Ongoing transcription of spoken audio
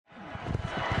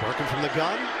From the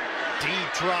gun,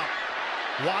 deep drop.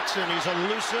 Watson, he's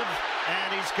elusive,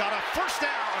 and he's got a first down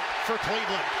for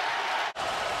Cleveland.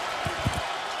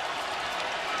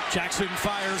 Jackson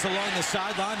fires along the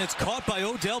sideline. It's caught by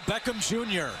Odell Beckham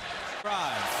Jr.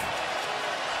 Drive.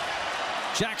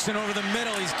 Jackson over the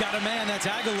middle. He's got a man. That's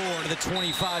Aguilar to the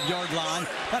 25-yard line.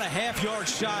 About a half-yard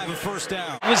shy of a first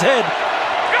down. His head.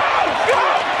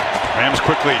 Rams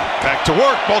quickly back to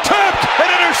work. Ball tipped and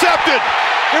intercepted.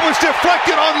 It was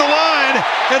deflected on the line,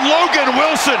 and Logan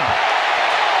Wilson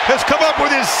has come up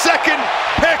with his second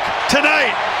pick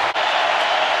tonight.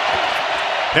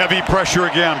 Heavy pressure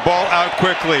again. Ball out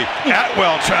quickly.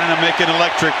 Atwell trying to make an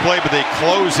electric play, but they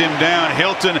close him down.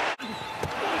 Hilton.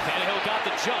 Tannehill got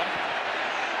the jump.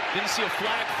 Didn't see a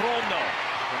flag thrown though.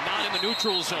 We're not in the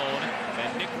neutral zone.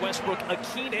 And Nick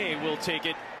Westbrook-Akine will take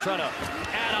it. Trying to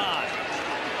add on.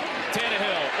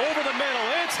 Tannehill over the middle.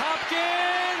 It's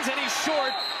Hopkins, and he's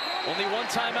short. Only one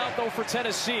timeout though for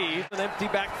Tennessee. An empty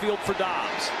backfield for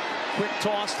Dobbs. Quick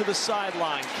toss to the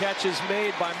sideline. Catch is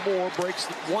made by Moore. Breaks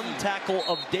one tackle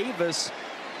of Davis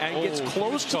and gets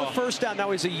close to the first down.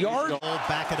 Now he's a yard.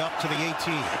 Back it up to the 18.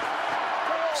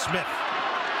 Smith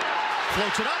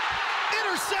floats it up.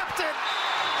 Intercepted.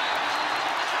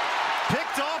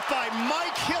 Picked off by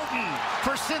Mike Hilton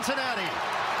for Cincinnati.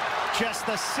 Just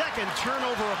the second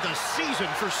turnover of the season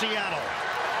for Seattle.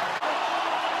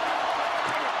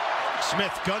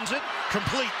 Smith guns it.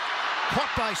 Complete. Caught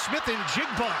by Smith in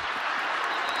Jigba.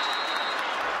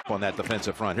 On that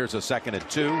defensive front. Here's a 2nd and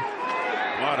 2.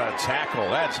 What a tackle.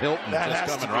 That's Hilton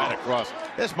just coming right across.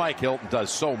 This Mike Hilton does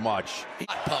so much.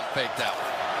 Pump faked out.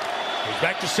 He's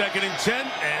back to 2nd and 10,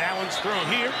 and Allen's throw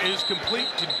here is complete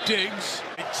to Diggs.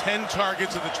 10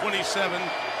 targets of the 27.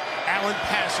 Allen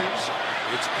passes.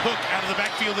 It's Cook out of the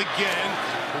backfield again.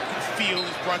 Field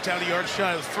is brought down a yard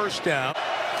shy of the first down.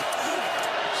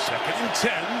 2nd and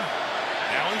 10.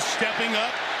 Allen stepping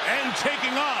up and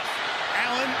taking off.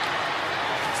 Allen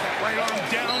gets that right arm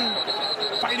down,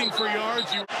 fighting for yards.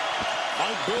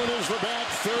 Mike Boone is the back,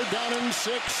 3rd down and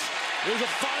 6. There's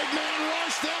a 5-man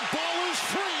rush. That ball is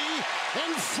free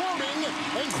and floating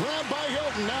and grabbed by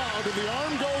Hilton. Now, did the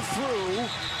arm go through?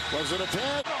 Was it a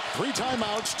tag? 3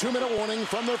 timeouts, 2-minute warning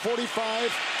from their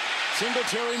 45.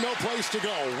 Singletary, no place to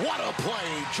go. What a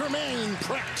play. Jermaine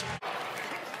Pratt.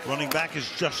 Running back is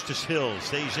Justice Hill.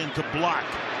 Stays in to block.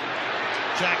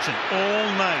 Jackson all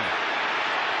night.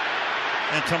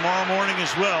 And tomorrow morning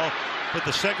as well. But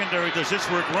the secondary does its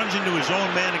work, runs into his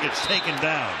own man and gets taken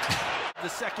down. The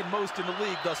second most in the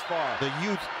league thus far. The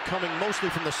youth coming mostly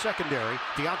from the secondary.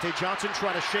 Deontay Johnson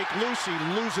trying to shake loose. He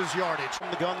loses yardage.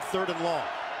 From the gun, 3rd and long.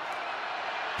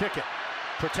 Pickett.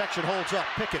 Protection holds up.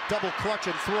 Pickett double clutch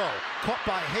and throw. Caught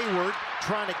by Hayward.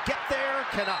 Trying to get there.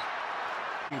 Cannot.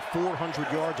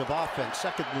 400 yards of offense.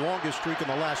 Second longest streak in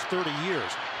the last 30 years.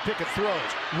 Pickett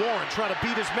throws. Warren trying to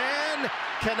beat his man.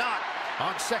 Cannot.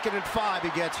 On 2nd and 5, he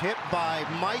gets hit by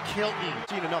Mike Hilton.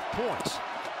 Seen enough points.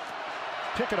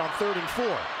 Pickett on 3rd and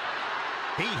 4.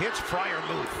 He hits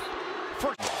Freiermuth.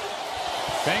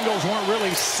 Bengals weren't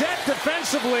really set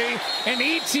defensively, and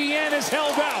ETN is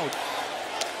held out.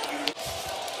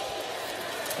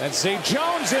 And Zay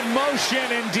Jones in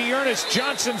motion, and Dearness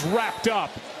Johnson's wrapped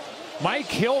up. Mike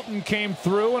Hilton came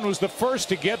through and was the first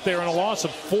to get there in a loss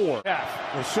of 4. Yeah,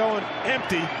 we're showing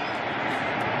empty.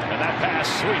 And that pass,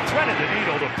 he threaded the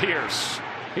needle to Pierce.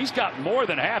 He's got more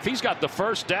than half. He's got the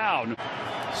first down.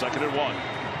 2nd and 1.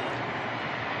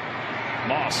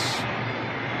 Moss.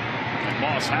 And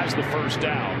Moss has the first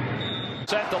down.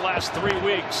 Set the last 3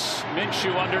 weeks.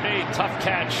 Minshew underneath. Tough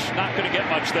catch. Not going to get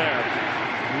much there.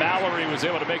 Mallory was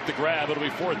able to make the grab. It'll be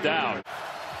 4th down.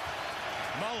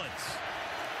 Mullins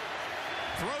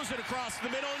throws it across the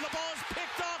middle, and the ball is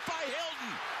picked off by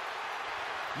Hilton.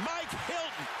 Mike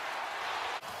Hilton.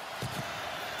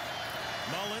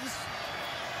 Mullins.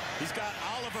 He's got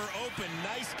Oliver open.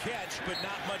 Nice catch, but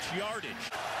not much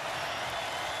yardage.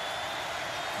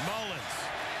 Mullins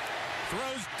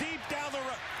throws deep down the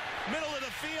middle of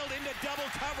the field into double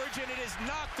coverage, and it is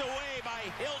knocked away by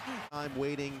Hilton. I'm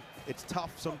waiting. It's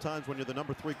tough sometimes when you're the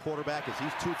number 3 quarterback, as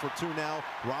he's 2 for 2 now.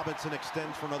 Robinson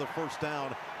extends for another first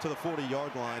down to the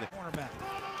 40-yard line. Cornerback.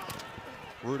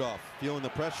 Rudolph feeling the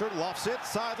pressure. Lofts it.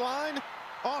 Sideline.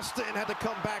 Austin had to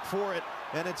come back for it,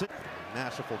 and it's a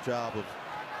masterful job of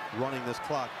running this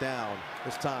clock down.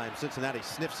 This time Cincinnati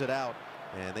sniffs it out,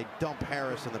 and they dump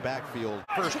Harris in the backfield.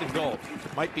 1st and goal.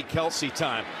 Might be Kelsey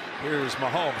time. Here's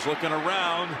Mahomes looking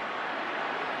around,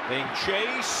 being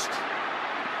chased,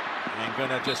 and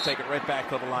gonna just take it right back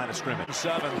to the line of scrimmage.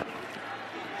 7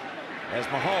 as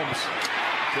Mahomes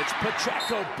gets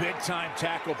Pacheco. Big time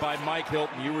tackle by Mike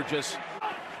Hilton. You were just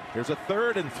Here's a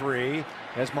 3rd and 3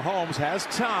 as Mahomes has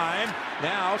time.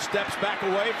 Now steps back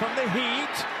away from the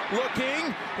heat,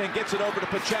 looking, and gets it over to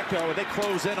Pacheco. And they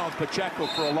close in on Pacheco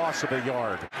for a loss of a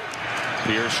yard.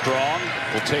 Pierre Strong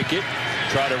will take it,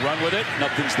 try to run with it.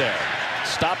 Nothing's there.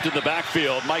 Stopped in the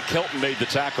backfield. Mike Hilton made the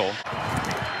tackle.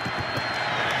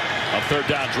 On 3rd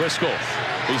down, Driscoll.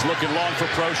 He's looking long for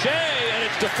Prochet, and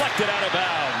it's deflected out of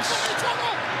bounds.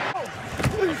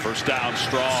 1st down,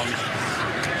 Strong.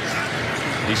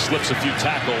 He slips a few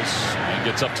tackles and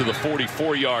gets up to the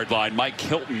 44-yard line. Mike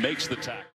Hilton makes the tackle.